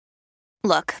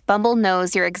Look, Bumble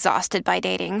knows you're exhausted by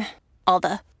dating. All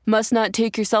the must not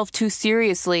take yourself too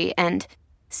seriously and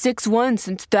 6'1"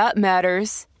 since that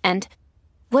matters. And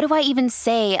what do I even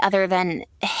say other than,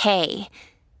 hey?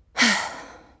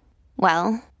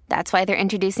 Well, that's why they're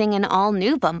introducing an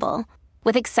all-new Bumble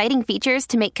with exciting features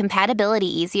to make compatibility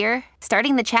easier,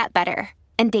 starting the chat better,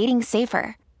 and dating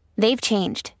safer. They've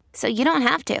changed, so you don't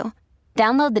have to.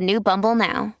 Download the new Bumble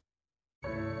now.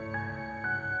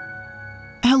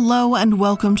 Hello and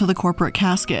welcome to the Corporate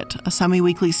Casket, a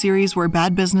semi-weekly series where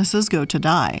bad businesses go to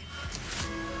die.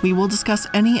 We will discuss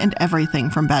any and everything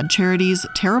from bad charities,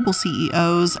 terrible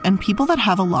CEOs, and people that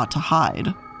have a lot to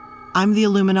hide. I'm the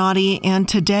Illuminati, and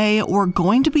today we're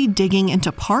going to be digging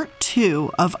into part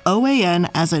 2 of OAN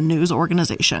as a news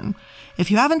organization. If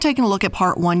you haven't taken a look at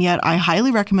part 1 yet, I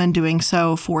highly recommend doing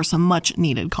so for some much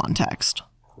needed context.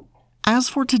 As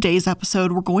for today's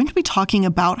episode, we're going to be talking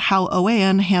about how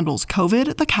OAN handles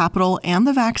COVID, the Capitol, and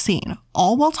the vaccine,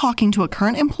 all while talking to a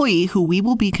current employee who we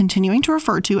will be continuing to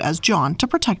refer to as John to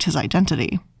protect his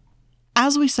identity.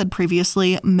 As we said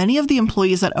previously, many of the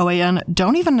employees at OAN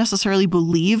don't even necessarily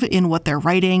believe in what they're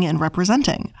writing and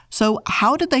representing. So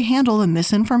how did they handle the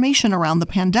misinformation around the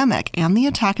pandemic and the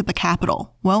attack at the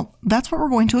Capitol? Well, that's what we're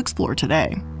going to explore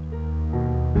today.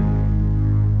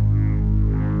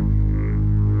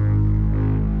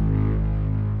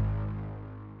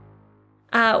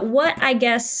 What, I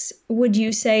guess, would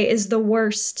you say is the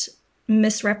worst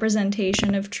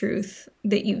misrepresentation of truth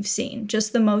that you've seen?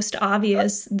 Just the most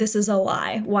obvious, this is a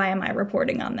lie, why am I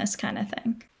reporting on this kind of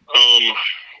thing?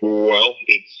 Well,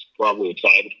 it's probably a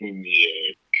tie between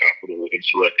the Capitol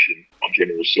insurrection on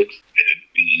January 6th and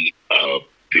the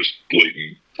just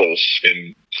blatant false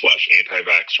and /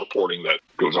 anti-vax reporting that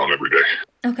goes on every day.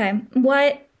 Okay.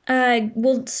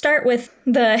 We'll start with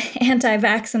the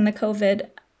anti-vax and the COVID.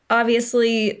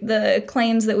 Obviously, the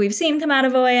claims that we've seen come out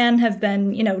of OAN have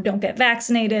been, don't get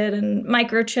vaccinated and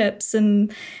microchips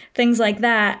and things like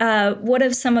that. What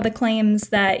are some of the claims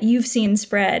that you've seen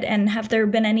spread? And have there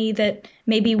been any that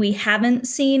maybe we haven't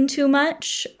seen too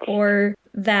much or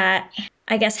that,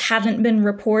 I guess, haven't been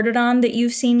reported on that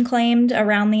you've seen claimed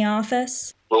around the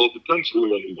office? Well, it depends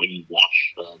really on when you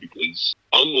watch, because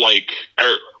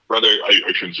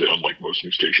I shouldn't say unlike most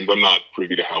news stations. I'm not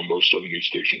privy to how most other news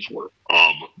stations work.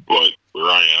 But where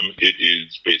I am, it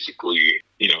is basically,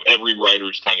 every writer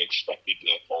is kind of expected to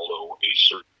follow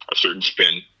a certain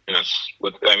spin. And that's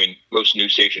what, most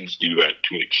news stations do that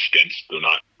to an extent, though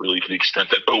not really to the extent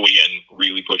that OAN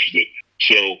really pushes it.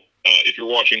 So, if you're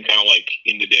watching kind of like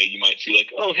in the day, you might see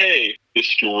like, oh, hey, this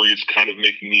story is kind of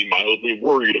making me mildly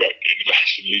worried about getting the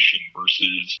vaccination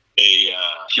versus a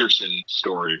Pearson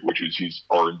story, which is he's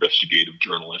our investigative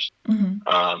journalist. Mm-hmm.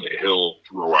 He'll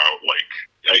throw out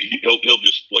he'll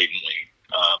just blatantly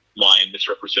lie and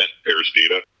misrepresent VAERS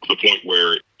data to the point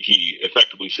where he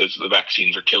effectively says that the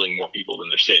vaccines are killing more people than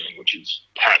they're saving, which is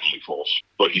patently false.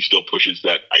 But he still pushes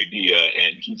that idea,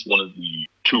 and he's one of the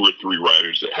 2 or 3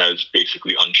 writers that has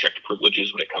basically unchecked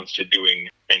privileges when it comes to doing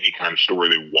any kind of story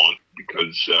they want,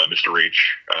 because Mr. H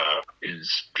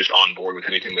is just on board with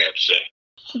anything they have to say.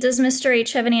 Does Mr.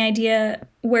 H have any idea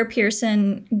where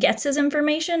Pearson gets his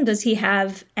information? Does he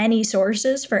have any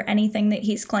sources for anything that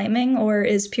he's claiming, or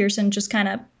is Pearson just kind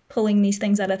of pulling these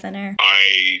things out of thin air?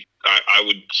 I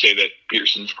would say that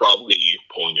Pearson's probably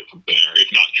pulling it from thin air,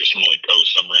 if not just from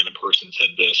some random person said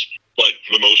this. But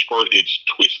for the most part, it's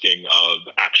twisting of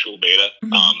actual data.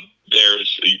 Mm-hmm.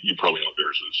 You probably know what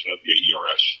theirs is, the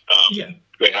ERS.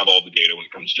 They have all the data when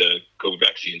it comes to COVID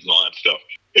vaccines and all that stuff.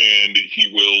 And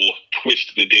he will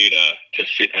twist the data to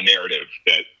fit a narrative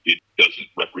that it doesn't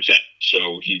represent.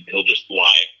 So he'll just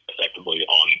lie effectively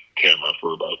on camera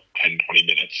for about 10, 20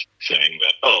 minutes saying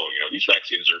that, these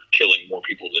vaccines are killing more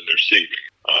people than they're saving,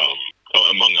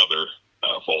 among other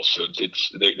falsehoods.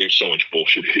 There's so much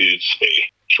bullshit. It is a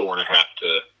chore and a half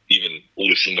to even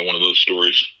listen to one of those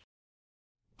stories.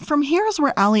 From here is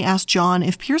where Allie asked John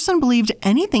if Pearson believed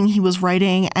anything he was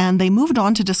writing, and they moved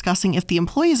on to discussing if the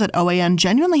employees at OAN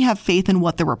genuinely have faith in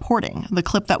what they're reporting, the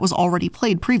clip that was already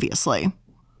played previously.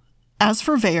 As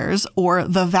for VAERS, or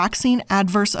the Vaccine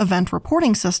Adverse Event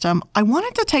Reporting System, I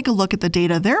wanted to take a look at the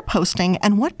data they're posting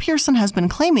and what Pearson has been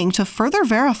claiming to further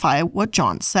verify what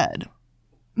John said.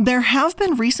 There have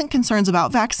been recent concerns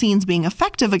about vaccines being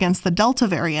effective against the Delta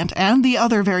variant and the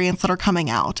other variants that are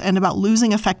coming out, and about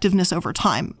losing effectiveness over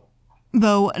time.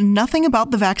 Though nothing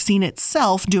about the vaccine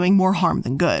itself doing more harm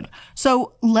than good.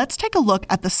 So let's take a look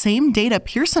at the same data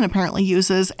Pearson apparently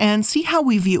uses and see how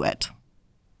we view it.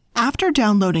 After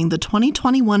downloading the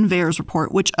 2021 VAERS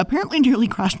report, which apparently nearly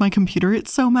crashed my computer,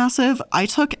 it's so massive, I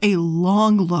took a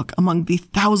long look among the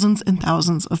thousands and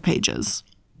thousands of pages.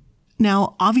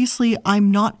 Now, obviously,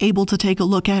 I'm not able to take a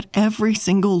look at every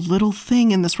single little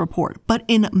thing in this report, but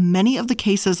in many of the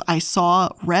cases I saw,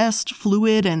 rest,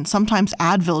 fluid, and sometimes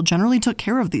Advil generally took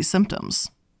care of these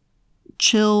symptoms.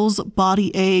 Chills,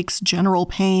 body aches, general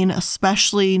pain,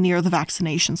 especially near the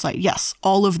vaccination site. Yes,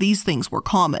 all of these things were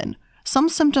common. Some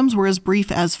symptoms were as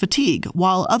brief as fatigue,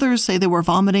 while others say they were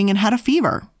vomiting and had a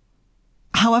fever.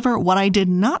 However, what I did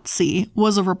not see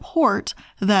was a report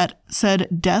that said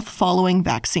death following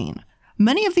vaccine.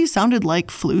 Many of these sounded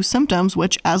like flu symptoms,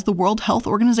 which, as the World Health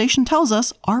Organization tells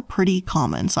us, are pretty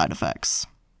common side effects.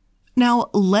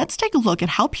 Now, let's take a look at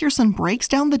how Pearson breaks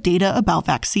down the data about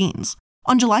vaccines.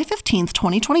 On July 15,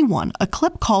 2021, a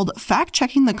clip called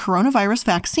Fact-Checking the Coronavirus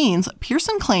Vaccines,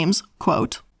 Pearson claims,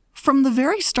 quote, "From the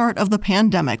very start of the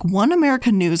pandemic, One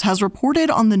American News has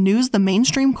reported on the news the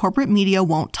mainstream corporate media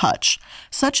won't touch,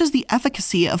 such as the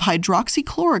efficacy of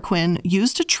hydroxychloroquine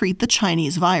used to treat the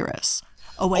Chinese virus."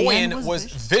 OAN was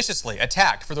viciously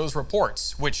attacked for those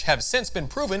reports, which have since been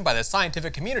proven by the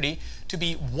scientific community to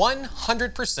be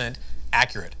 100%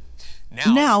 accurate.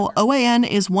 Now, OAN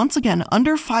is once again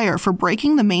under fire for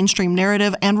breaking the mainstream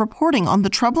narrative and reporting on the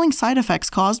troubling side effects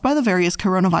caused by the various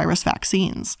coronavirus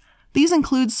vaccines. These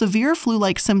include severe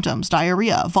flu-like symptoms,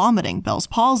 diarrhea, vomiting, Bell's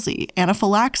palsy,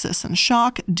 anaphylaxis and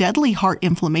shock, deadly heart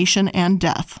inflammation, and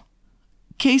death.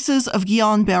 Cases of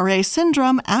Guillain-Barré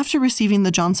syndrome after receiving the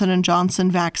Johnson &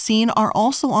 Johnson vaccine are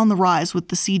also on the rise, with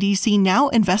the CDC now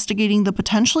investigating the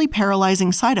potentially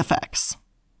paralyzing side effects.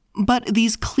 But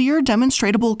these clear,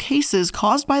 demonstrable cases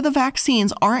caused by the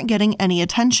vaccines aren't getting any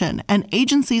attention, and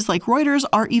agencies like Reuters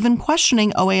are even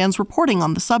questioning OAN's reporting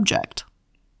on the subject.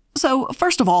 So,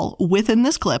 first of all, within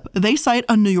this clip, they cite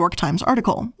a New York Times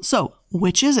article. So,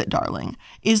 which is it, darling?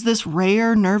 Is this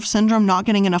rare nerve syndrome not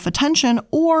getting enough attention,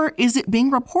 or is it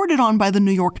being reported on by the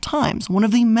New York Times, one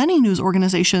of the many news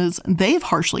organizations they've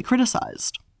harshly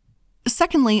criticized?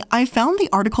 Secondly, I found the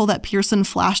article that Pearson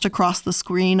flashed across the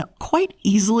screen quite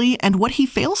easily, and what he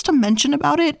fails to mention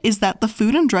about it is that the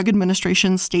Food and Drug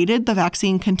Administration stated the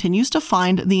vaccine continues to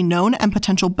find the known and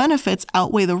potential benefits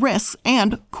outweigh the risks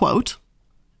and, quote,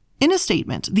 "In a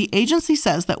statement, the agency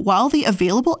says that while the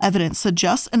available evidence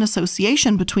suggests an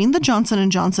association between the Johnson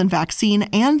 & Johnson vaccine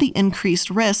and the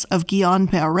increased risk of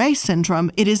Guillain-Barré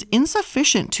syndrome, it is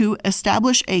insufficient to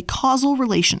establish a causal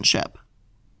relationship."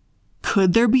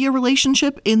 Could there be a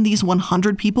relationship in these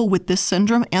 100 people with this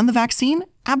syndrome and the vaccine?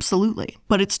 Absolutely,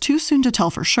 but it's too soon to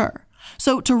tell for sure.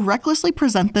 So to recklessly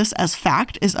present this as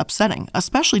fact is upsetting,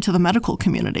 especially to the medical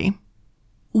community.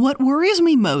 What worries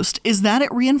me most is that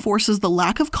it reinforces the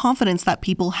lack of confidence that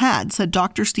people had, said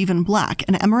Dr. Stephen Black,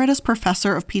 an emeritus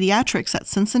professor of pediatrics at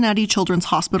Cincinnati Children's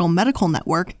Hospital Medical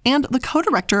Network and the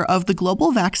co-director of the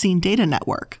Global Vaccine Data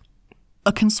Network,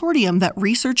 a consortium that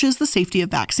researches the safety of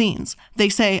vaccines. They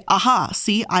say, aha,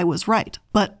 see, I was right,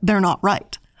 but they're not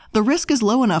right. The risk is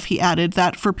low enough, he added,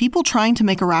 that for people trying to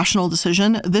make a rational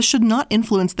decision, this should not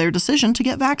influence their decision to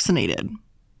get vaccinated.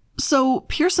 So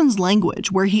Pearson's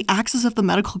language, where he acts as if the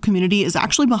medical community is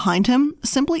actually behind him,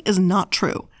 simply is not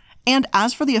true. And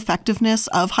as for the effectiveness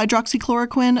of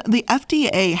hydroxychloroquine, the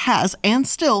FDA has and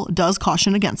still does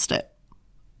caution against it.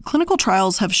 Clinical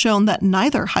trials have shown that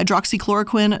neither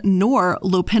hydroxychloroquine nor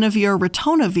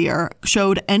lopinavir/ritonavir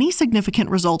showed any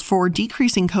significant result for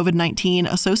decreasing COVID-19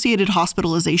 associated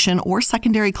hospitalization or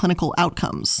secondary clinical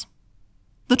outcomes.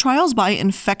 The trials by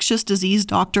infectious disease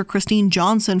Dr. Christine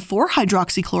Johnson for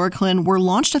hydroxychloroquine were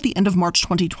launched at the end of March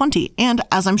 2020, and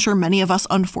as I'm sure many of us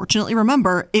unfortunately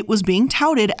remember, it was being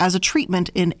touted as a treatment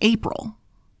in April.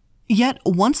 Yet,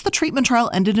 once the treatment trial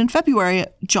ended in February,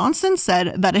 Johnson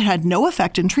said that it had no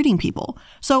effect in treating people.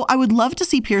 So I would love to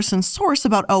see Pearson's source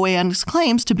about OAN's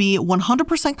claims to be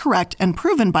 100% correct and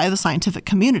proven by the scientific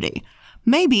community.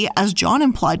 Maybe, as John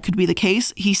implied could be the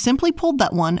case, he simply pulled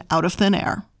that one out of thin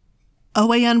air.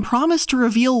 OAN promised to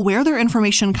reveal where their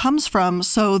information comes from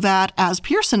so that, as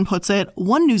Pearson puts it,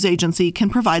 one news agency can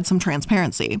provide some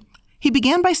transparency. He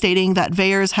began by stating that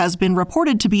VAERS has been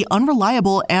reported to be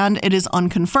unreliable and it is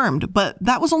unconfirmed, but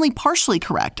that was only partially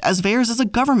correct, as VAERS is a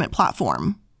government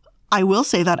platform. I will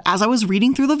say that as I was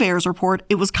reading through the VAERS report,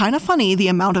 it was kind of funny the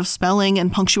amount of spelling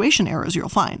and punctuation errors you'll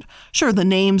find. Sure, the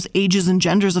names, ages, and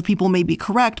genders of people may be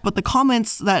correct, but the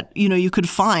comments that, you could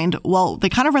find, well, they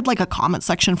kind of read like a comment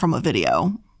section from a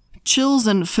video. Chills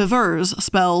and fevers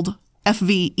spelled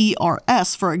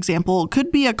FVERS, for example,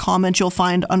 could be a comment you'll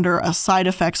find under a side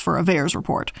effects for a VAERS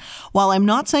report. While I'm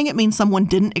not saying it means someone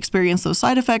didn't experience those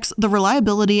side effects, the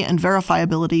reliability and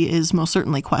verifiability is most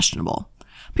certainly questionable.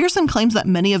 Pearson claims that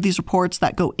many of these reports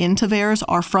that go into VAERS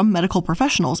are from medical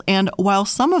professionals, and while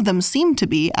some of them seem to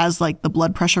be, as like the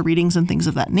blood pressure readings and things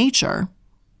of that nature,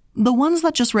 the ones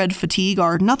that just read fatigue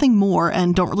are nothing more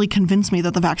and don't really convince me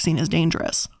that the vaccine is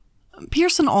dangerous.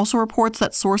 Pearson also reports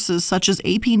that sources such as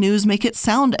AP News make it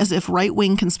sound as if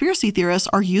right-wing conspiracy theorists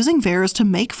are using VAERS to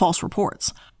make false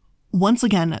reports. Once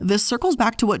again, this circles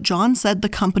back to what John said the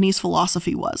company's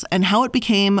philosophy was, and how it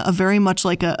became a very much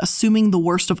like a assuming the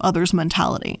worst of others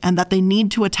mentality, and that they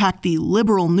need to attack the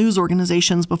liberal news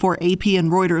organizations before AP and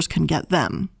Reuters can get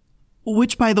them.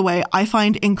 Which, by the way, I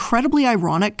find incredibly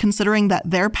ironic considering that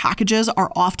their packages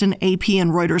are often AP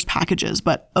and Reuters packages,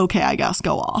 but okay, I guess,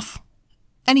 go off.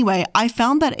 Anyway, I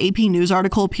found that AP News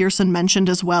article Pearson mentioned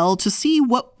as well to see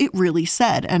what it really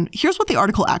said, and here's what the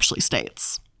article actually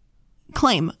states.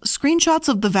 Claim, screenshots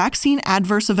of the vaccine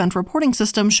adverse event reporting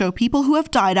system show people who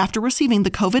have died after receiving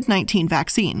the COVID-19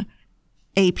 vaccine.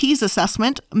 AP's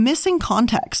assessment, missing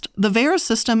context. The VAERS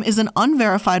system is an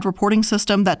unverified reporting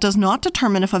system that does not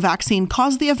determine if a vaccine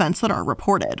caused the events that are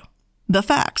reported. The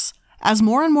facts. As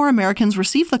more and more Americans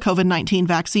receive the COVID-19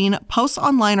 vaccine, posts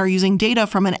online are using data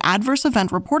from an adverse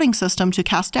event reporting system to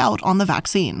cast doubt on the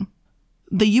vaccine.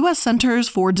 The U.S. Centers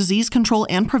for Disease Control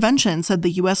and Prevention said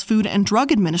the U.S. Food and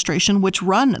Drug Administration, which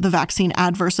run the vaccine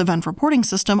adverse event reporting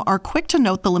system, are quick to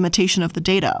note the limitation of the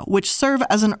data, which serve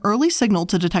as an early signal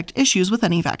to detect issues with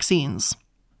any vaccines.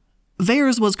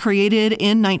 VAERS was created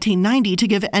in 1990 to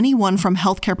give anyone from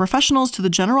healthcare professionals to the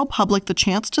general public the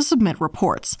chance to submit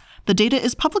reports. The data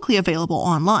is publicly available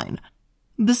online.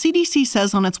 The CDC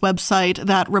says on its website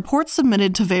that reports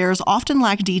submitted to VAERS often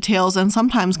lack details and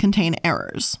sometimes contain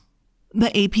errors.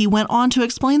 The AP went on to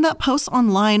explain that posts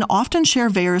online often share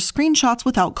VAERS screenshots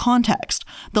without context.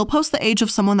 They'll post the age of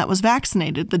someone that was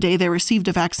vaccinated, the day they received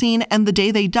a vaccine, and the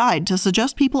day they died to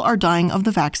suggest people are dying of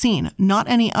the vaccine, not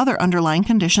any other underlying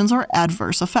conditions or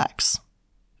adverse effects.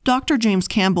 Dr. James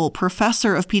Campbell,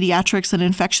 professor of pediatrics and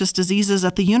infectious diseases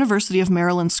at the University of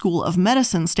Maryland School of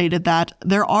Medicine, stated that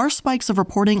there are spikes of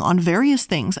reporting on various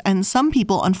things, and some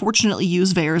people unfortunately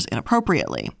use VAERS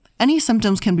inappropriately. Any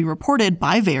symptoms can be reported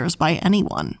by VAERS by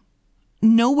anyone.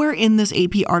 Nowhere in this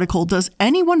AP article does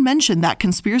anyone mention that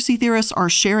conspiracy theorists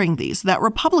are sharing these, that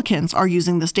Republicans are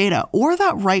using this data, or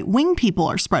that right-wing people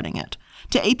are spreading it.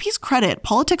 To AP's credit,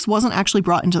 politics wasn't actually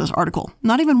brought into this article,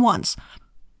 not even once.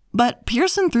 But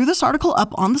Pearson threw this article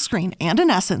up on the screen and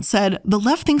in essence said the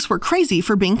left thinks we're crazy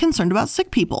for being concerned about sick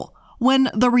people,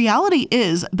 when the reality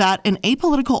is that an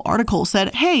apolitical article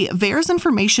said, hey, VAERS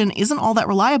information isn't all that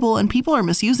reliable and people are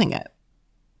misusing it.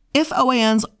 If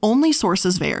OAN's only source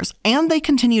is VAERS, and they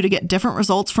continue to get different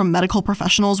results from medical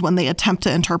professionals when they attempt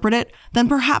to interpret it, then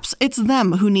perhaps it's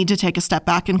them who need to take a step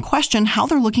back and question how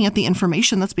they're looking at the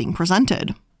information that's being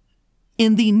presented.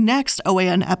 In the next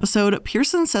OAN episode,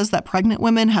 Pearson says that pregnant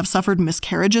women have suffered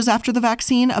miscarriages after the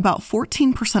vaccine about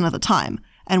 14% of the time.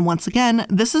 And once again,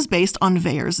 this is based on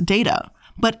VAERS data.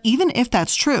 But even if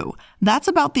that's true, that's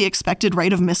about the expected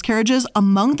rate of miscarriages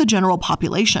among the general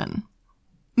population.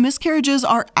 Miscarriages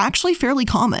are actually fairly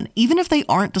common, even if they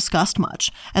aren't discussed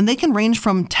much, and they can range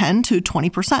from 10 to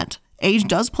 20%. Age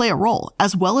does play a role,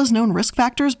 as well as known risk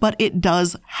factors, but it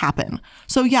does happen.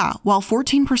 So yeah, while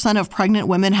 14% of pregnant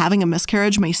women having a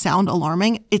miscarriage may sound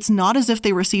alarming, it's not as if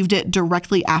they received it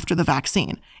directly after the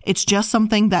vaccine. It's just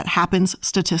something that happens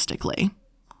statistically.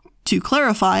 To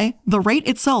clarify, the rate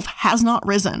itself has not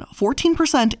risen.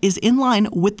 14% is in line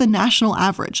with the national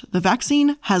average. The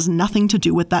vaccine has nothing to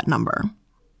do with that number.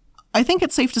 I think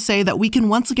it's safe to say that we can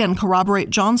once again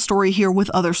corroborate John's story here with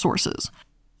other sources.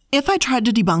 If I tried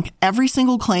to debunk every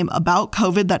single claim about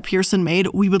COVID that Pearson made,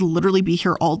 we would literally be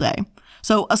here all day.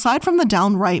 So aside from the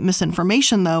downright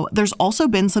misinformation, though, there's also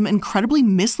been some incredibly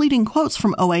misleading quotes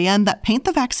from OAN that paint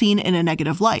the vaccine in a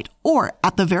negative light, or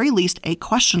at the very least, a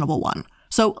questionable one.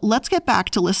 So let's get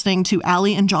back to listening to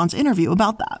Allie and John's interview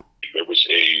about that. There was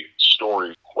a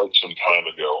story quite some time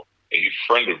ago a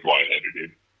friend of mine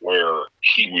edited where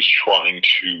he was trying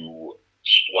to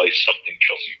splice something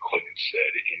Chelsea Clinton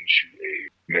said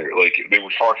into they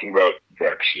were talking about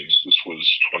vaccines. This was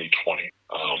 2020.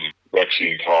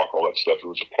 Vaccine talk, all that stuff. It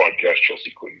was a podcast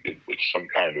Chelsea Clinton did with some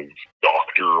kind of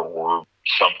doctor or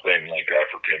something like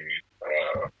African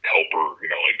helper,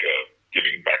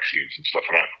 giving vaccines and stuff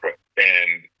in Africa.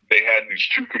 And they had these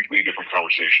two completely different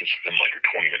conversations within like a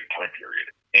 20-minute time period.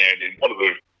 And in one of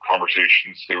the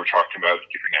conversations, they were talking about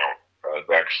giving out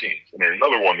vaccines. And in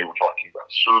another one, they were talking about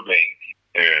surveying people.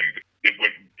 And it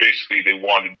went basically they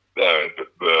wanted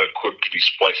the clip to be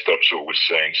spliced up so it was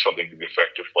saying something to the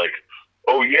effect of like,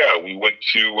 oh yeah, we went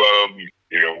to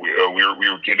we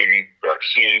were giving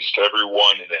vaccines to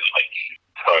everyone, and then like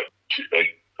cut to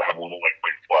like have a little like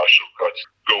flash of cuts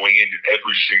going into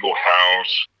every single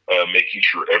house, making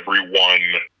sure everyone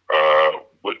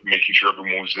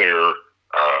was there,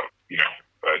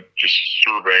 just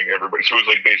surveying everybody. So it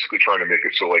was like basically trying to make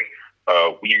it so like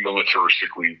we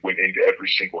militaristically went into every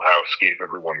single house, gave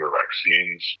everyone their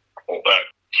vaccines, all that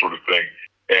sort of thing,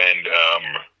 and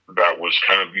that was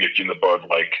kind of nipped in the bud.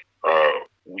 Like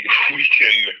we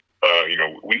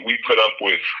put up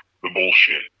with the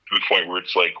bullshit to the point where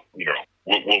it's like,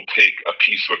 we'll take a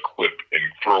piece of a clip and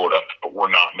throw it up, but we're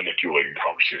not manipulating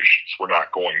conversations. We're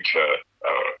not going to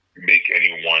make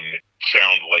anyone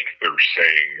sound like they're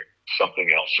saying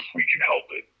something else if we can help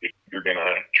it. If you're going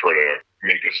to try to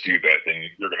make us do that, then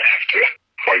you're going to have to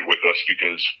fight with us,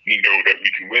 because we know that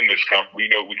we can win this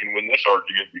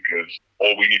argument, because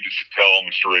all we need to tell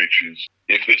Mr. H is,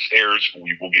 if this airs,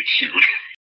 we will get sued.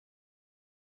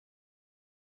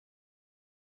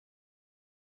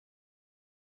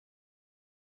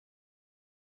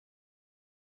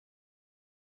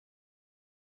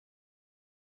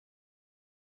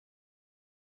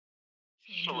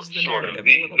 Sort of.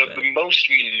 The most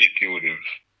manipulative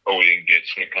OAN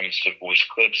gets when it comes to voice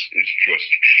clips is just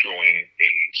showing a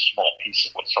small piece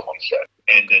of what someone said,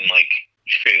 and then like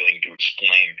failing to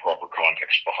explain proper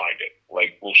context behind it.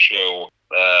 Like we'll show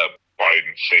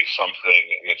Biden say something,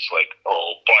 and it's like,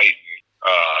 oh, Biden.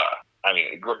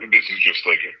 This is just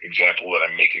like an example that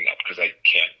I'm making up because I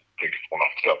can't think of one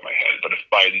off the top of my head. But if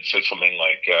Biden said something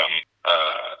like,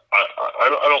 I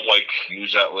don't like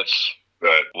news outlets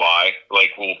that lie,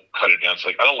 like we'll cut it down. It's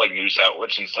like, I don't like news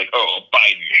outlets, and it's like, oh,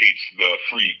 Biden hates the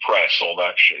free press, all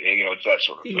that shit. It's that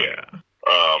sort of thing. Yeah.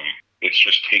 It's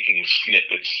just taking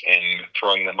snippets and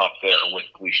throwing them up there with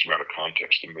the least amount of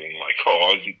context and being like,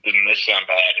 oh, didn't this sound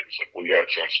bad? It's like, well, yeah, it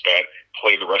sounds bad.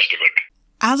 Play the rest of it.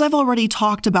 As I've already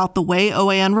talked about the way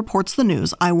OAN reports the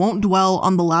news, I won't dwell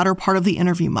on the latter part of the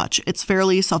interview much. It's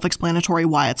fairly self-explanatory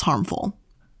why it's harmful.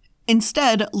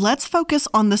 Instead, let's focus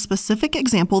on the specific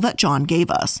example that John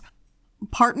gave us.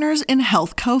 Partners in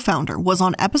Health co-founder was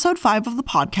on episode 5 of the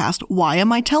podcast, Why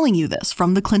Am I Telling You This?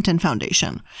 From the Clinton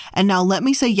Foundation. And now let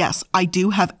me say, yes, I do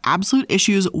have absolute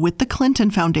issues with the Clinton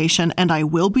Foundation, and I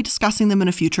will be discussing them in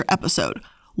a future episode.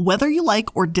 Whether you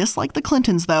like or dislike the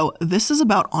Clintons, though, this is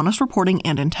about honest reporting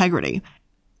and integrity.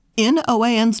 In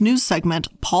OAN's news segment,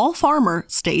 Paul Farmer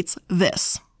states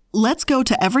this. Let's go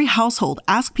to every household,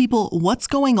 ask people what's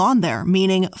going on there,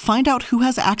 meaning find out who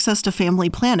has access to family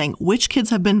planning, which kids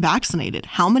have been vaccinated,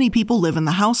 how many people live in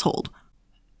the household.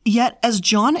 Yet, as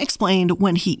John explained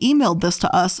when he emailed this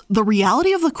to us, the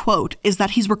reality of the quote is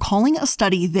that he's recalling a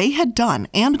study they had done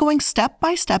and going step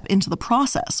by step into the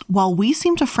process, while we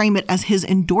seem to frame it as his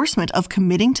endorsement of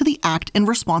committing to the act in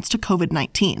response to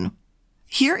COVID-19.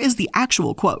 Here is the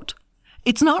actual quote.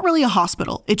 It's not really a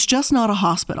hospital. It's just not a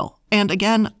hospital. And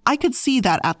again, I could see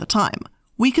that at the time.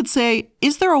 We could say,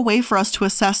 is there a way for us to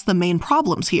assess the main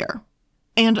problems here?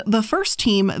 And the first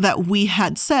team that we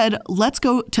had said, let's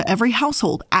go to every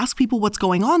household, ask people what's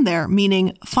going on there,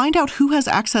 meaning find out who has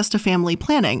access to family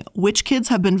planning, which kids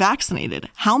have been vaccinated,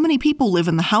 how many people live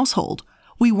in the household.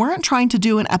 We weren't trying to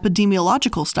do an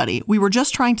epidemiological study. We were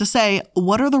just trying to say,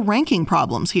 what are the ranking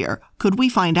problems here? Could we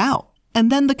find out? And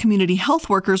then the community health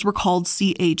workers were called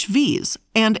CHVs,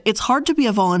 and it's hard to be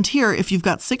a volunteer if you've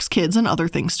got 6 kids and other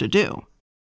things to do.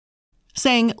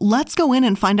 Saying, let's go in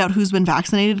and find out who's been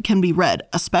vaccinated can be read,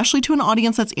 especially to an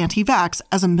audience that's anti-vax,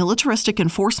 as a militaristic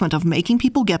enforcement of making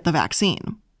people get the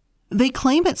vaccine. They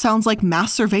claim it sounds like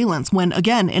mass surveillance when,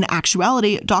 again, in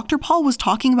actuality, Dr. Paul was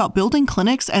talking about building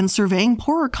clinics and surveying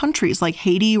poorer countries like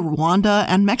Haiti, Rwanda,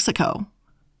 and Mexico.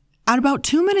 At about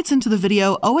 2 minutes into the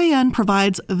video, OAN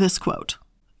provides this quote.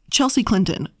 Chelsea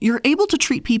Clinton, you're able to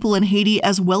treat people in Haiti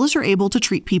as well as you're able to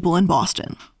treat people in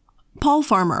Boston. Paul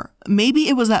Farmer, maybe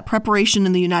it was that preparation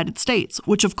in the United States,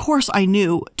 which of course I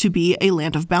knew to be a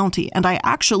land of bounty, and I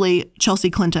actually, Chelsea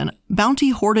Clinton,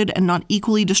 bounty hoarded and not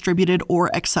equally distributed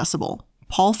or accessible.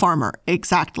 Paul Farmer,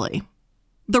 exactly.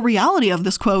 The reality of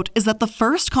this quote is that the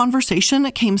first conversation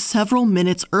came several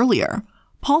minutes earlier.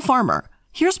 Paul Farmer,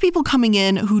 here's people coming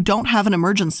in who don't have an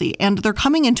emergency, and they're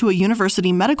coming into a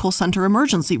university medical center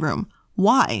emergency room.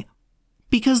 Why?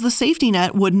 Because the safety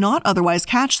net would not otherwise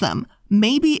catch them.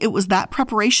 Maybe it was that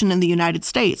preparation in the United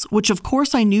States, which of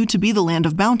course I knew to be the land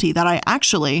of bounty, that I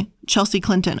actually, Chelsea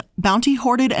Clinton, bounty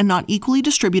hoarded and not equally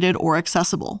distributed or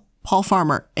accessible. Paul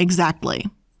Farmer, exactly.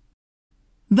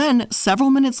 Then, several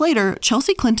minutes later,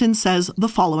 Chelsea Clinton says the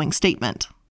following statement.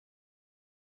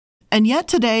 And yet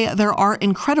today, there are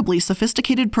incredibly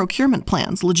sophisticated procurement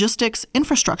plans, logistics,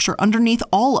 infrastructure underneath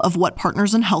all of what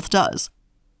Partners in Health does.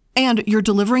 And you're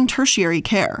delivering tertiary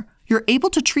care. You're able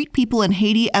to treat people in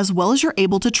Haiti as well as you're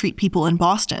able to treat people in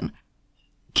Boston.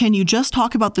 Can you just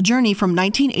talk about the journey from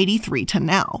 1983 to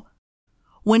now?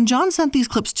 When John sent these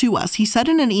clips to us, he said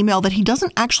in an email that he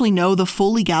doesn't actually know the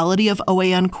full legality of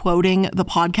OAN quoting the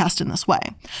podcast in this way.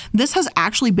 This has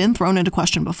actually been thrown into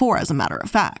question before, as a matter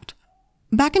of fact.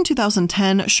 Back in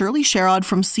 2010, Shirley Sherrod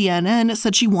from CNN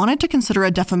said she wanted to consider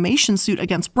a defamation suit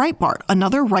against Breitbart,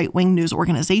 another right-wing news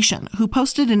organization, who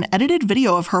posted an edited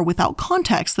video of her without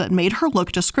context that made her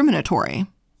look discriminatory.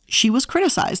 She was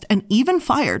criticized and even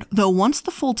fired, though once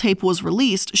the full tape was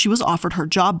released, she was offered her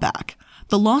job back.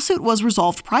 The lawsuit was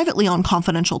resolved privately on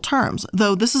confidential terms,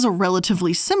 though this is a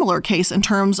relatively similar case in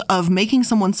terms of making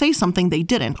someone say something they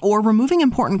didn't, or removing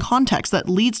important context that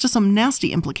leads to some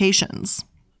nasty implications.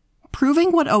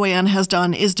 Proving what OAN has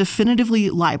done is definitively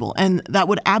libel, and that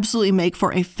would absolutely make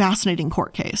for a fascinating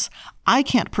court case. I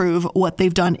can't prove what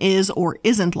they've done is or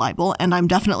isn't libel, and I'm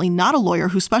definitely not a lawyer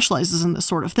who specializes in this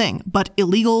sort of thing, but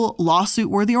illegal,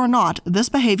 lawsuit-worthy or not, this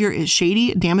behavior is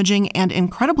shady, damaging, and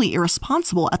incredibly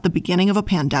irresponsible at the beginning of a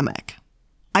pandemic.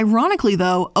 Ironically,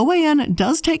 though, OAN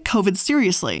does take COVID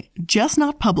seriously, just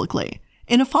not publicly.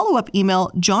 In a follow-up email,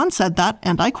 John said that,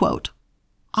 and I quote,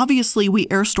 "Obviously, we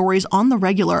air stories on the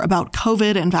regular about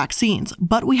COVID and vaccines,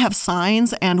 but we have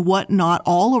signs and whatnot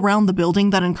all around the building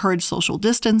that encourage social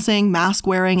distancing, mask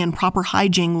wearing, and proper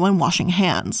hygiene when washing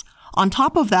hands. On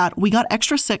top of that, we got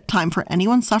extra sick time for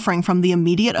anyone suffering from the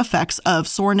immediate effects of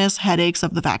soreness, headaches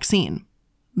of the vaccine.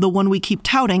 The one we keep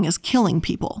touting is killing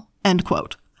people." End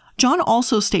quote. John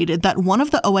also stated that one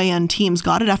of the OAN teams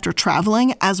got it after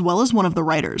traveling, as well as one of the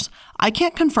writers. I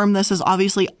can't confirm this as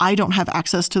obviously I don't have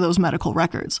access to those medical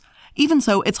records. Even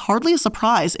so, it's hardly a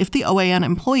surprise if the OAN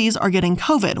employees are getting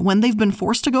COVID when they've been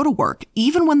forced to go to work,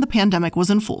 even when the pandemic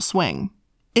was in full swing.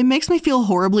 It makes me feel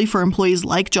horribly for employees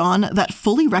like John that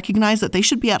fully recognize that they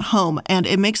should be at home, and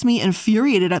it makes me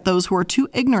infuriated at those who are too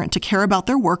ignorant to care about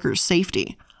their workers'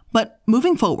 safety. But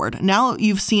moving forward, now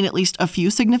you've seen at least a few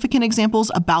significant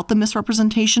examples about the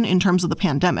misrepresentation in terms of the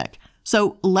pandemic.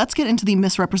 So let's get into the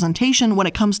misrepresentation when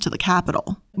it comes to the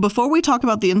Capitol. Before we talk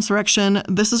about the insurrection,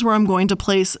 this is where I'm going to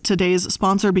place today's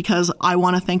sponsor because I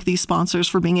want to thank these sponsors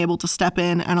for being able to step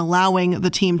in and allowing the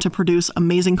team to produce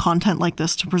amazing content like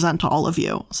this to present to all of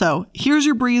you. So here's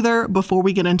your breather before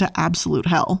we get into absolute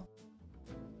hell.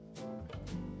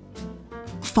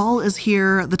 Fall is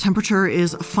here, the temperature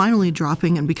is finally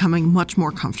dropping and becoming much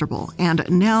more comfortable, and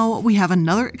now we have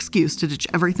another excuse to ditch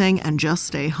everything and just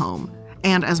stay home.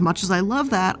 And as much as I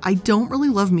love that, I don't really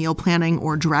love meal planning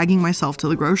or dragging myself to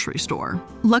the grocery store.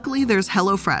 Luckily, there's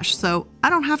HelloFresh, so I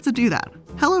don't have to do that.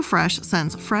 HelloFresh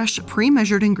sends fresh,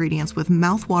 pre-measured ingredients with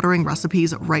mouth-watering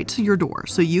recipes right to your door,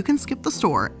 so you can skip the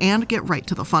store and get right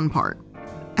to the fun part.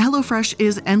 HelloFresh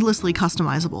is endlessly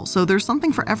customizable, so there's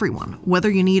something for everyone. Whether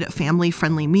you need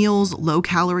family-friendly meals,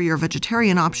 low-calorie or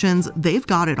vegetarian options, they've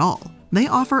got it all. They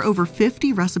offer over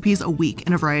 50 recipes a week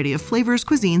in a variety of flavors,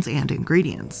 cuisines, and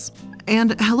ingredients.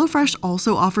 And HelloFresh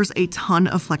also offers a ton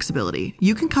of flexibility.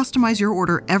 You can customize your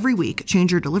order every week,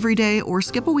 change your delivery day, or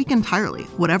skip a week entirely,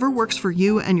 whatever works for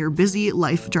you and your busy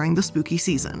life during the spooky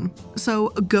season. So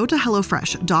go to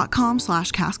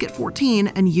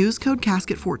HelloFresh.com/Casket14 and use code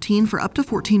Casket14 for up to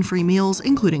 14 free meals,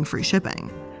 including free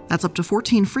shipping. That's up to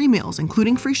 14 free meals,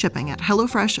 including free shipping at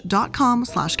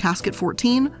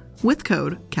HelloFresh.com/Casket14 with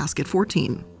code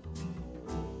Casket14.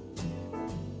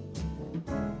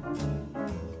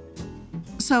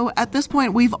 So at this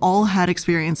point, we've all had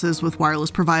experiences with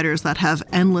wireless providers that have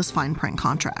endless fine print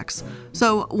contracts.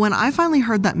 So when I finally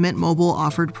heard that Mint Mobile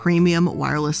offered premium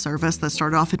wireless service that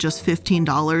started off at just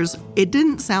 $15, it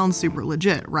didn't sound super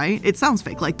legit, right? It sounds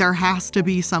fake, like there has to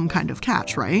be some kind of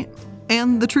catch, right?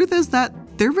 And the truth is that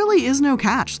there really is no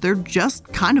catch. They're just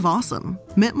kind of awesome.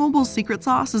 Mint Mobile's secret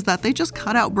sauce is that they just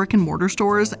cut out brick and mortar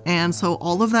stores, and so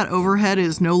all of that overhead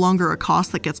is no longer a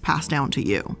cost that gets passed down to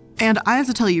you. And I have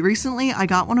to tell you, recently I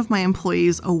got one of my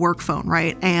employees a work phone,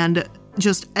 right? And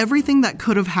just everything that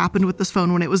could have happened with this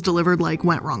phone when it was delivered, like,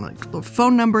 went wrong. Like, the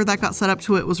phone number that got set up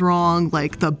to it was wrong.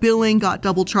 Like, the billing got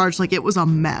double charged. Like, it was a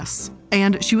mess.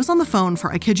 And she was on the phone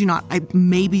for, I kid you not,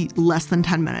 maybe less than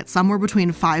 10 minutes, somewhere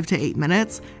between 5 to 8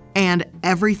 minutes. And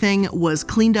everything was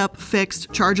cleaned up, fixed,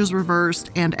 charges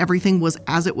reversed, and everything was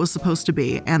as it was supposed to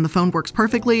be. And the phone works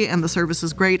perfectly, and the service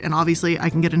is great, and obviously I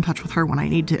can get in touch with her when I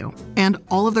need to. And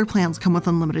all of their plans come with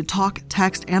unlimited talk,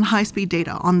 text, and high-speed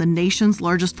data on the nation's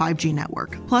largest 5G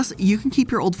network. Plus, you can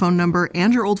keep your old phone number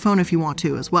and your old phone if you want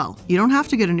to as well. You don't have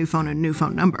to get a new phone and a new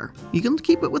phone number. You can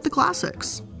keep it with the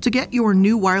classics. To get your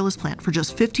new wireless plan for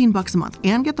just $15 a month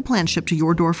and get the plan shipped to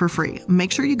your door for free,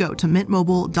 make sure you go to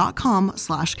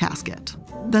mintmobile.com/casket.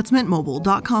 That's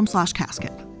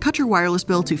mintmobile.com/casket. Cut your wireless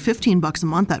bill to $15 a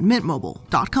month at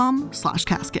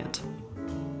mintmobile.com/casket.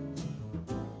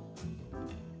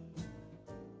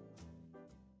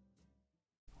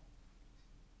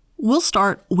 We'll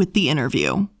start with the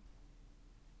interview.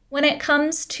 When it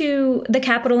comes to the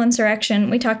Capitol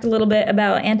insurrection, we talked a little bit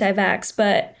about anti-vax,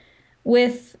 but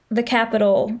with the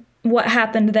Capitol, what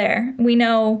happened there? We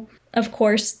know, of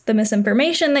course, the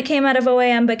misinformation that came out of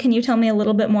OAN, but can you tell me a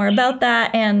little bit more about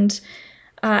that and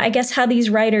I guess how these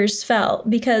writers felt?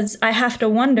 Because I have to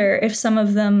wonder if some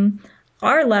of them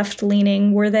are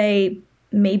left-leaning. Were they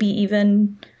maybe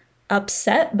even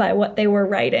upset by what they were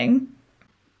writing?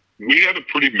 We had a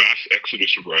pretty mass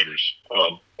exodus of writers.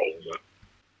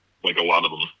 Like a lot of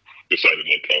them decided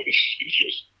like, oh, this is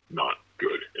just not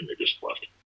good, and they just left.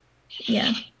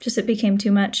 Yeah, just it became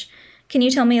too much. Can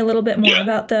you tell me a little bit more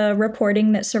about the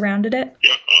reporting that surrounded it?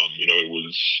 Yeah, it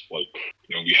was like,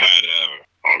 we had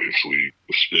obviously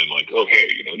the spin like, oh,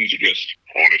 hey, these are just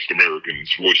honest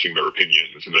Americans voicing their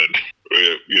opinions, and then,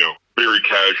 very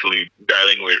casually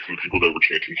batting away from people that were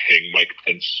chanting hang Mike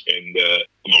Pence and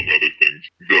among other things.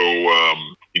 Though,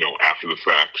 after the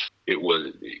fact, it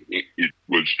was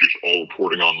just all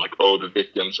reporting on like, oh, the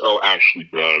victims, oh, Ashley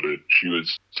Babbitt, she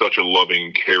was such a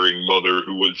loving, caring mother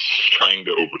who was trying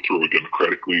to overthrow a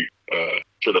democratically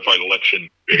certified election,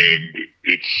 and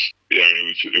it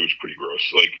was pretty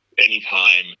gross. Like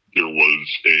anytime there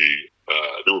was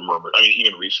there were murmurs. I mean,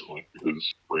 even recently,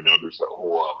 because right now there's that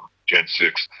whole Gen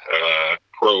 6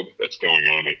 probe that's going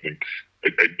on. I think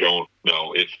I don't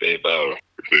know if they've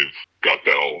got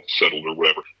that all settled or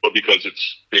whatever, but because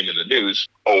it's been in the news,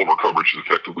 all of our coverage has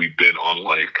effectively been on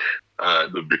like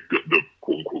the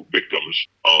quote unquote victims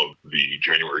of the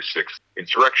January 6th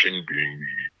insurrection, being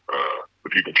the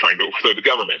people trying to overthrow the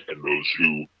government and those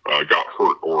who got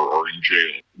hurt or are in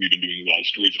jail. We've been doing a lot of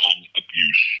stories on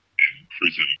abuse in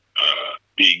prison,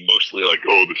 being mostly like,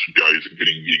 oh, this guy isn't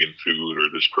getting vegan food, or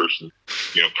this person,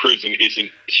 prison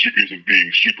isn't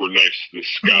being super nice to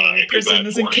this guy. Prison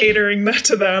isn't catering that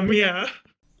to them, yeah.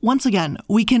 Once again,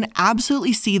 we can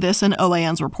absolutely see this in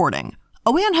OAN's reporting.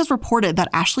 OAN has reported that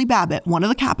Ashley Babbitt, one of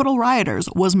the Capitol rioters,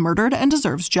 was murdered and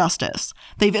deserves justice.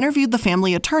 They've interviewed the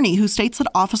family attorney, who states that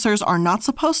officers are not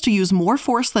supposed to use more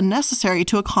force than necessary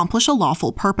to accomplish a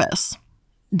lawful purpose.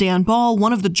 Dan Ball,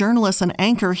 one of the journalists and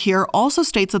anchor here, also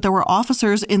states that there were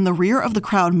officers in the rear of the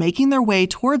crowd making their way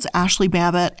towards Ashley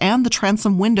Babbitt and the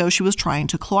transom window she was trying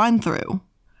to climb through.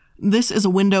 This is a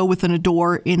window within a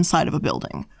door inside of a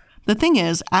building. The thing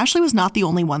is, Ashley was not the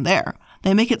only one there.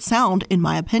 They make it sound, in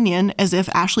my opinion, as if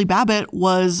Ashley Babbitt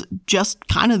was just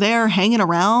kind of there hanging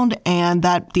around and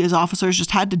that these officers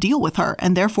just had to deal with her,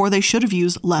 and therefore they should have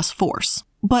used less force.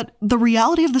 But the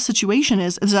reality of the situation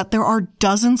is that there are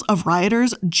dozens of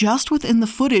rioters just within the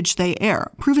footage they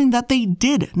air, proving that they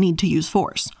did need to use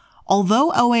force.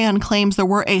 Although OAN claims there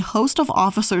were a host of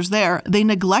officers there, they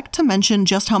neglect to mention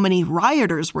just how many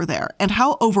rioters were there and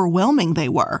how overwhelming they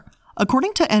were,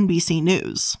 according to NBC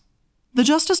News. The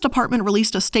Justice Department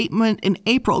released a statement in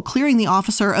April clearing the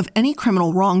officer of any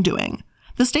criminal wrongdoing.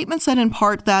 The statement said in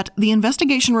part that the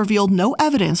investigation revealed no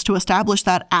evidence to establish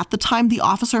that at the time the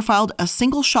officer fired a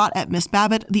single shot at Miss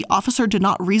Babbitt, the officer did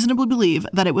not reasonably believe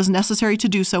that it was necessary to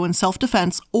do so in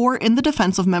self-defense or in the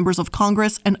defense of members of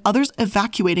Congress and others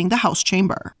evacuating the House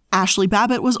chamber. Ashley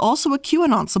Babbitt was also a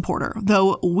QAnon supporter,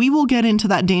 though we will get into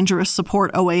that dangerous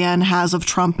support OAN has of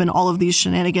Trump and all of these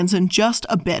shenanigans in just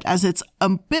a bit, as it's a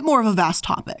bit more of a vast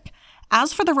topic.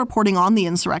 As for the reporting on the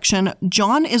insurrection,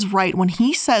 John is right when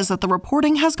he says that the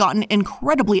reporting has gotten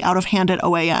incredibly out of hand at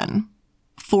OAN.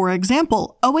 For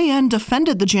example, OAN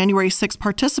defended the January 6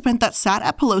 participant that sat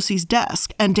at Pelosi's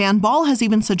desk, and Dan Ball has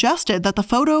even suggested that the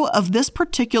photo of this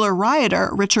particular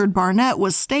rioter, Richard Barnett,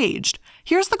 was staged.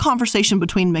 Here's the conversation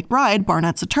between McBride,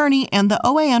 Barnett's attorney, and the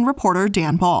OAN reporter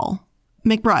Dan Ball.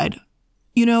 McBride: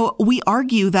 we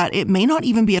argue that it may not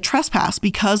even be a trespass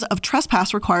because of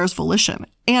trespass requires volition,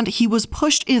 and he was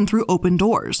pushed in through open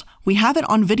doors. We have it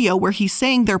on video where he's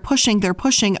saying they're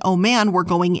pushing, oh man, we're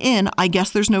going in, I guess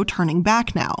there's no turning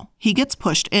back now. He gets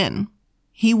pushed in.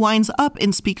 He winds up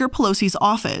in Speaker Pelosi's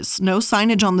office, no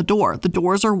signage on the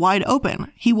doors are wide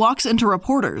open. He walks into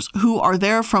reporters, who are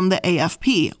there from the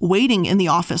AFP, waiting in the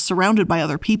office surrounded by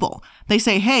other people. They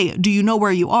say, hey, do you know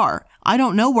where you are? I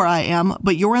don't know where I am,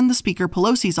 but you're in the Speaker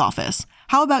Pelosi's office.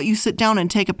 How about you sit down and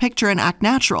take a picture and act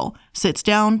natural? Sits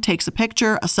down, takes a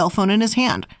picture, a cell phone in his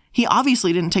hand. He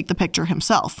obviously didn't take the picture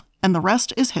himself, and the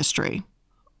rest is history.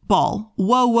 Ball,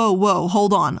 whoa,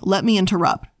 hold on, let me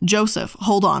interrupt. Joseph,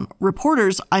 hold on.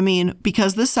 Reporters,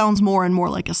 because this sounds more and more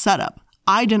like a setup.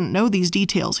 I didn't know these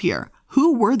details here.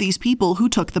 Who were these people who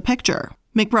took the picture?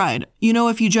 McBride,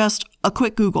 if you just, a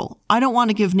quick Google. I don't want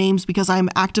to give names because I'm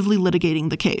actively litigating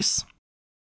the case.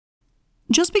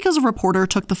 Just because a reporter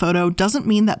took the photo doesn't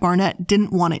mean that Barnett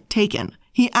didn't want it taken.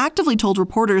 He actively told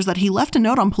reporters that he left a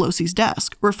note on Pelosi's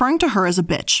desk, referring to her as a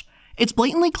bitch. It's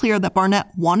blatantly clear that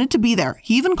Barnett wanted to be there.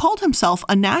 He even called himself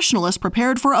a nationalist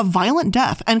prepared for a violent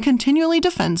death and continually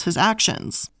defends his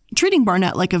actions. Treating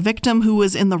Barnett like a victim who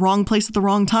was in the wrong place at the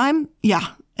wrong time?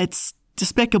 Yeah, it's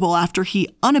despicable after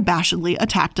he unabashedly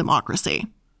attacked democracy.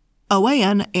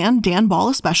 OAN, and Dan Ball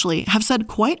especially, have said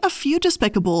quite a few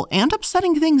despicable and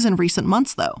upsetting things in recent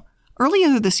months, though.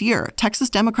 Earlier this year, Texas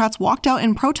Democrats walked out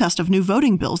in protest of new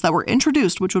voting bills that were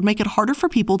introduced which would make it harder for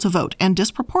people to vote and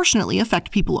disproportionately affect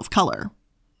people of color.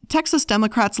 Texas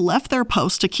Democrats left their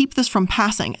post to keep this from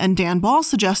passing, and Dan Ball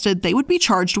suggested they would be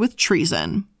charged with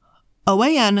treason.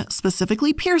 OAN,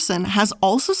 specifically Pearson, has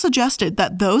also suggested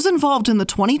that those involved in the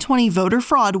 2020 voter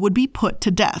fraud would be put to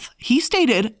death. He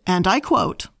stated, and I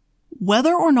quote,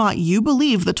 "Whether or not you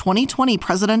believe the 2020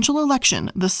 presidential election,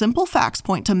 the simple facts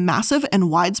point to massive and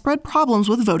widespread problems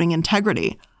with voting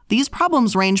integrity. These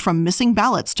problems range from missing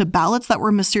ballots to ballots that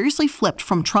were mysteriously flipped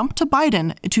from Trump to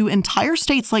Biden to entire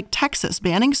states like Texas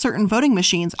banning certain voting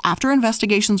machines after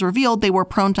investigations revealed they were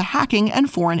prone to hacking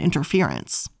and foreign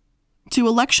interference. To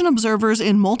election observers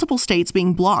in multiple states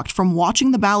being blocked from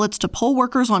watching the ballots to poll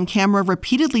workers on camera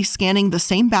repeatedly scanning the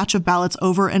same batch of ballots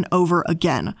over and over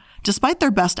again. Despite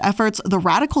their best efforts, the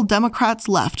radical Democrats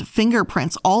left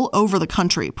fingerprints all over the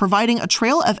country, providing a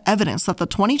trail of evidence that the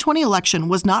 2020 election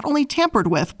was not only tampered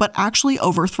with, but actually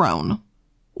overthrown."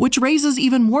 Which raises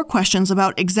even more questions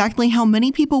about exactly how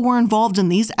many people were involved in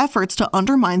these efforts to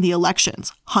undermine the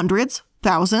elections. Hundreds?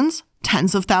 Thousands?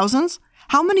 Tens of thousands?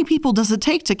 How many people does it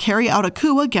take to carry out a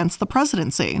coup against the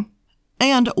presidency?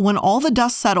 And when all the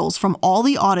dust settles from all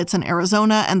the audits in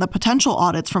Arizona and the potential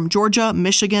audits from Georgia,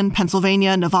 Michigan,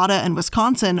 Pennsylvania, Nevada, and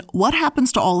Wisconsin, what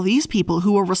happens to all these people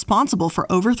who were responsible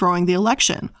for overthrowing the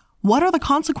election? What are the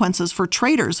consequences for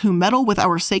traitors who meddle with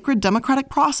our sacred democratic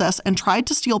process and tried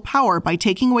to steal power by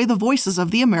taking away the voices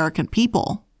of the American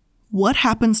people? What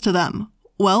happens to them?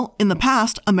 Well, in the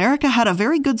past, America had a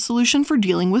very good solution for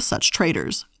dealing with such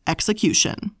traitors: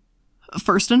 execution.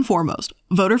 First and foremost,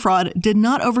 voter fraud did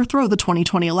not overthrow the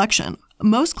 2020 election.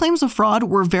 Most claims of fraud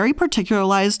were very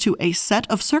particularized to a set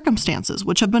of circumstances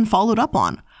which have been followed up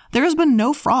on. There has been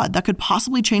no fraud that could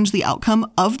possibly change the outcome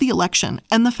of the election,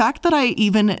 and the fact that I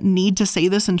even need to say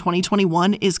this in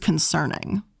 2021 is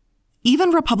concerning.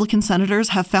 Even Republican senators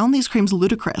have found these claims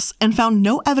ludicrous and found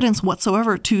no evidence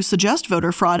whatsoever to suggest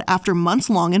voter fraud after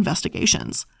months-long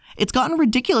investigations. It's gotten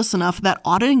ridiculous enough that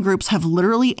auditing groups have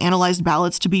literally analyzed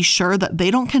ballots to be sure that they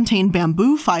don't contain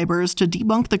bamboo fibers to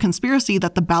debunk the conspiracy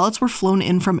that the ballots were flown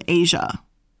in from Asia.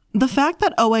 The fact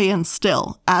that OAN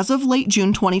still, as of late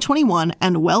June 2021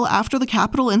 and well after the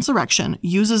Capitol insurrection,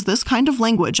 uses this kind of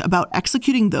language about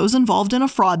executing those involved in a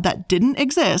fraud that didn't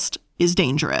exist is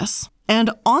dangerous. And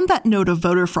on that note of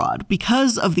voter fraud,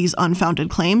 because of these unfounded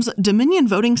claims, Dominion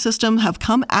Voting System have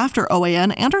come after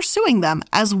OAN and are suing them,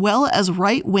 as well as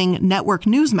right-wing network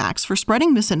Newsmax for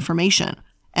spreading misinformation.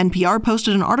 NPR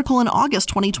posted an article in August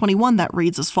 2021 that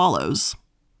reads as follows.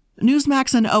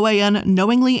 Newsmax and OAN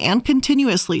knowingly and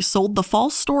continuously sold the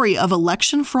false story of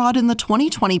election fraud in the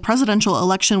 2020 presidential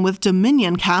election with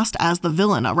Dominion cast as the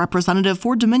villain, a representative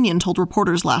for Dominion told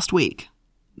reporters last week.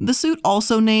 The suit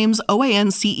also names OAN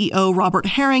CEO Robert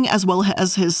Herring as well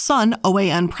as his son,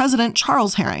 OAN President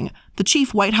Charles Herring, the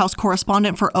chief White House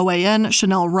correspondent for OAN,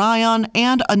 Chanel Ryan,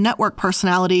 and a network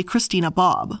personality, Christina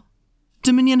Bobb.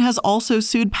 Dominion has also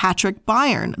sued Patrick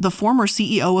Byrne, the former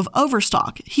CEO of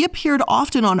Overstock. He appeared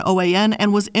often on OAN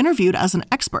and was interviewed as an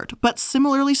expert, but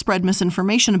similarly spread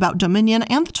misinformation about Dominion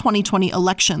and the 2020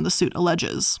 election, the suit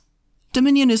alleges.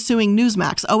 Dominion is suing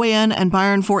Newsmax, OAN, and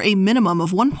Byrne for a minimum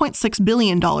of $1.6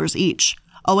 billion each.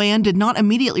 OAN did not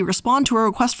immediately respond to a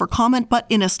request for comment, but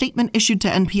in a statement issued to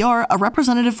NPR, a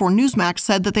representative for Newsmax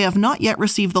said that they have not yet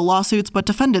received the lawsuits but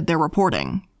defended their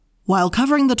reporting. While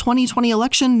covering the 2020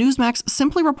 election, Newsmax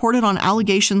simply reported on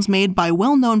allegations made by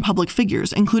well-known public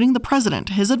figures, including the president,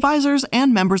 his advisors,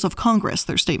 and members of Congress,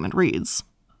 their statement reads.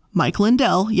 Mike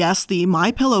Lindell, yes, the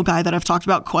MyPillow guy that I've talked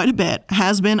about quite a bit,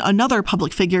 has been another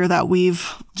public figure that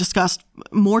we've discussed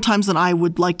more times than I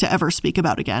would like to ever speak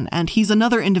about again, and he's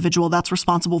another individual that's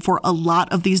responsible for a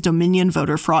lot of these Dominion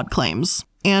voter fraud claims.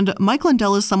 And Mike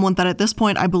Lindell is someone that at this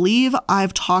point, I believe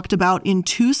I've talked about in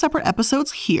 2 separate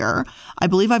episodes here. I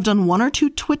believe I've done 1 or 2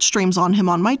 Twitch streams on him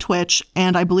on my Twitch,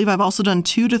 and I believe I've also done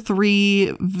 2 to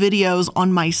 3 videos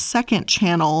on my second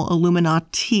channel,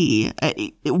 Illuminati.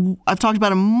 I've talked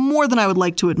about him more than I would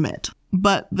like to admit.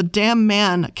 But the damn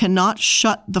man cannot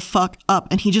shut the fuck up,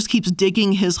 and he just keeps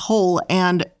digging his hole,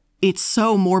 and it's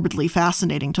so morbidly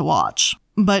fascinating to watch.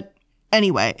 But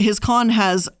anyway, his con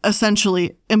has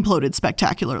essentially imploded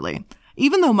spectacularly.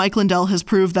 Even though Mike Lindell has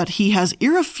proved that he has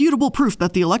irrefutable proof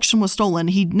that the election was stolen,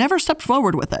 he never stepped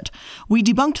forward with it. We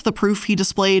debunked the proof he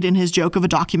displayed in his joke of a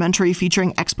documentary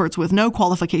featuring experts with no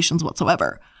qualifications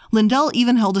whatsoever. Lindell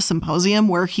even held a symposium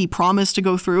where he promised to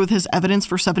go through with his evidence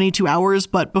for 72 hours,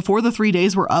 but before the 3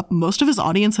 days were up, most of his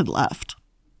audience had left.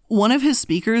 One of his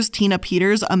speakers, Tina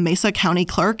Peters, a Mesa County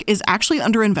clerk, is actually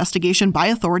under investigation by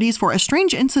authorities for a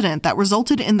strange incident that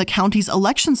resulted in the county's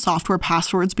election software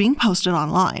passwords being posted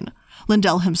online.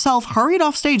 Lindell himself hurried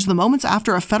off stage the moments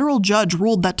after a federal judge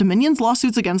ruled that Dominion's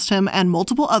lawsuits against him and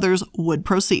multiple others would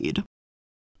proceed.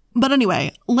 But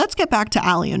anyway, let's get back to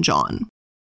Allie and John.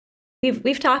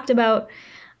 We've talked about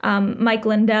Mike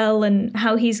Lindell and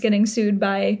how he's getting sued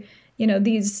by,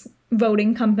 these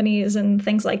voting companies and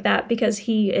things like that, because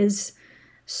he is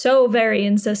so very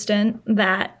insistent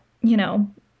that,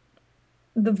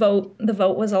 the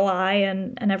vote was a lie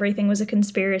and everything was a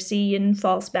conspiracy and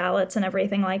false ballots and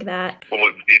everything like that. Well,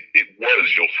 it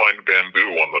was. You'll find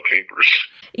bamboo on the papers.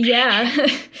 Yeah.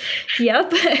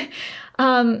 Yep.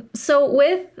 So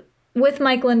with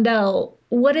Mike Lindell,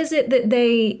 what is it that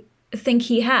they think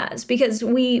he has? Because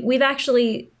we've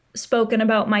actually spoken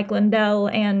about Mike Lindell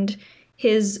and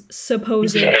his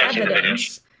supposed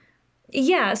evidence.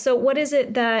 Yeah, so what is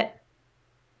it that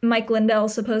Mike Lindell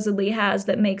supposedly has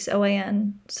that makes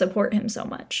OAN support him so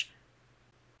much?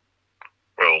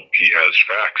 Well, he has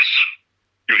facts.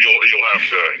 You'll have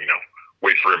to,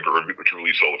 wait for him to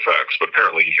release all the facts, but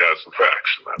apparently he has the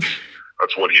facts, and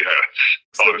that's what he has.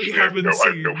 So honestly, I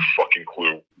have no fucking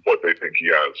clue what they think he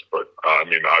has, but I've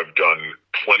done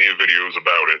plenty of videos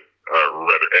about it,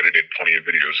 rather edited plenty of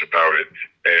videos about it,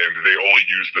 and they all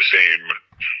use the same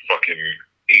fucking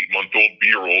 8-month-old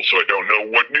B-roll, so I don't know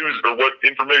what news or what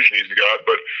information he's got,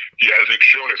 but he hasn't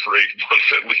shown it for 8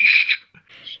 months at least.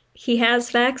 He has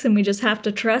facts, and we just have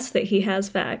to trust that he has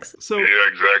facts. So yeah,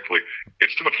 exactly.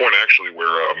 It's to the point actually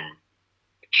where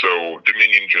so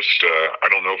Dominion just I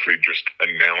don't know if they just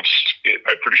announced it.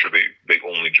 I'm pretty sure they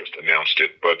only just announced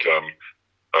it, but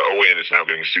OAN is now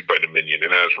getting sued by Dominion,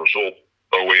 and as a result,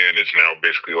 OAN is now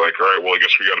basically like, all right, well, I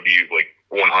guess we got to be like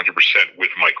 100% with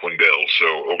Mike Lindell.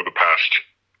 So over the past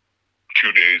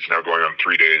 2 days, now going on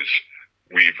 3 days,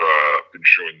 we've been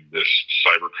showing this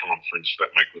cyber conference that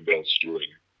Mike Lindell's doing,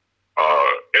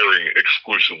 airing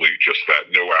exclusively just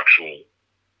that, no actual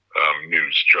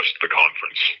news, just the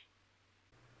conference.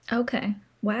 Okay.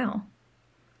 Wow.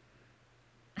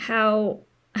 How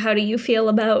do you feel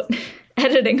about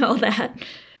editing all that?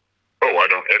 Oh, I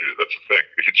don't edit it. That's the thing.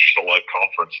 If it's just a live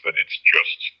conference, then it's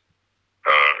just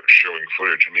showing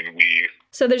footage.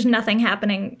 So there's nothing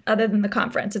happening other than the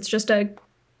conference. It's just a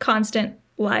constant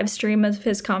live stream of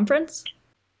his conference?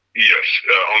 Yes.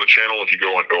 On the channel, if you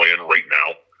go on OAN right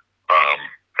now, I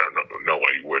don't know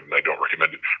why you would, and I don't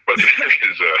recommend it, but it's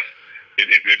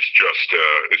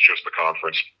just the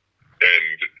conference.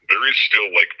 And there is still,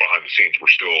 behind the scenes,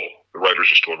 the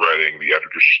writers are still writing, the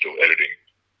editors are still editing,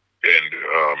 and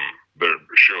the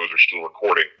shows are still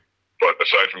recording. But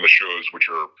aside from the shows, which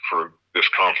are for this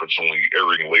conference only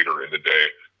airing later in the day,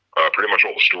 pretty much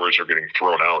all the stories are getting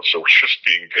thrown out. So we're just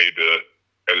being paid to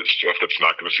edit stuff that's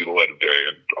not going to see the light of day.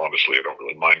 And honestly, I don't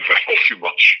really mind that all too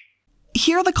much.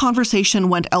 Here, the conversation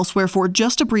went elsewhere for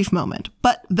just a brief moment,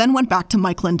 but then went back to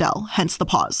Mike Lindell, hence the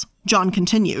pause. John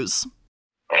continues.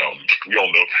 We all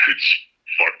know that it's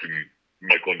fucking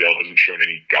Mike Lindell hasn't shown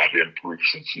any goddamn proof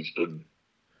since he's been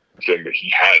saying that he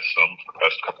has some for the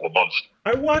past couple of months.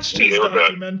 I watched his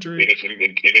documentary.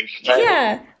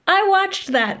 Yeah, I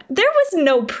watched that. There was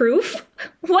no proof.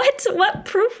 What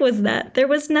proof was that? There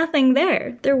was nothing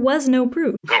there. There was no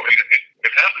proof. No,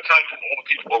 and half the time, all the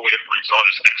people OAN brings on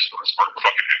as experts are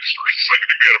fucking experts. It's like, I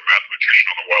think we had a mathematician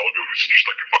on a while ago who's just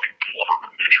like a fucking plumber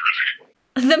from New Jersey.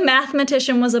 The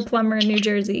mathematician was a plumber in New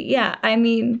Jersey. Yeah,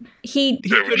 he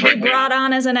could be brought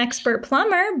on as an expert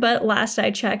plumber, but last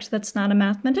I checked, that's not a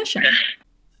mathematician.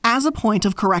 As a point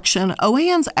of correction,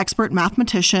 OAN's expert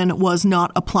mathematician was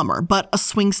not a plumber, but a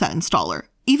swing set installer.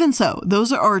 Even so,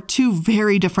 those are 2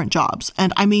 very different jobs.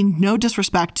 And no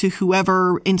disrespect to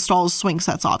whoever installs swing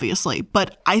sets, obviously.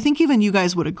 But I think even you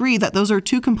guys would agree that those are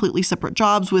 2 completely separate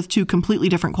jobs with 2 completely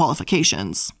different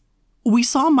qualifications. We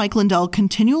saw Mike Lindell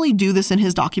continually do this in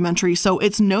his documentary, so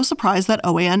it's no surprise that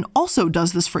OAN also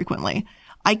does this frequently.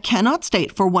 I cannot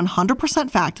state for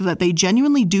 100% fact that they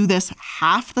genuinely do this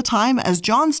half the time as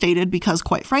John stated because,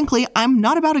 quite frankly, I'm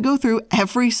not about to go through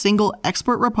every single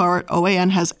expert report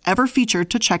OAN has ever featured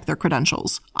to check their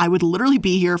credentials. I would literally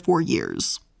be here for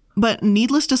years. But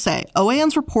needless to say,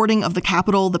 OAN's reporting of the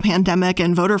Capitol, the pandemic,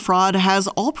 and voter fraud has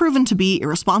all proven to be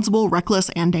irresponsible, reckless,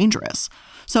 and dangerous.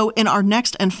 So in our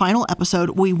next and final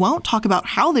episode, we won't talk about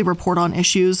how they report on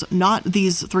issues, not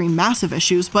these 3 massive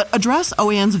issues, but address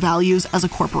OAN's values as a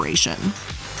corporation.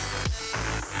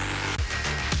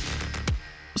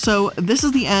 So this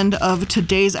is the end of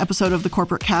today's episode of The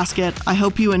Corporate Casket. I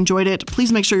hope you enjoyed it.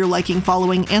 Please make sure you're liking,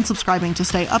 following, and subscribing to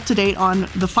stay up to date on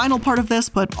the final part of this,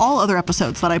 but all other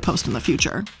episodes that I post in the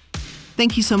future.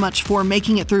 Thank you so much for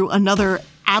making it through another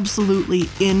absolutely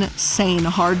insane,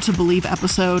 hard to believe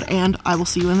episode, and I will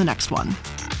see you in the next one.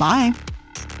 Bye.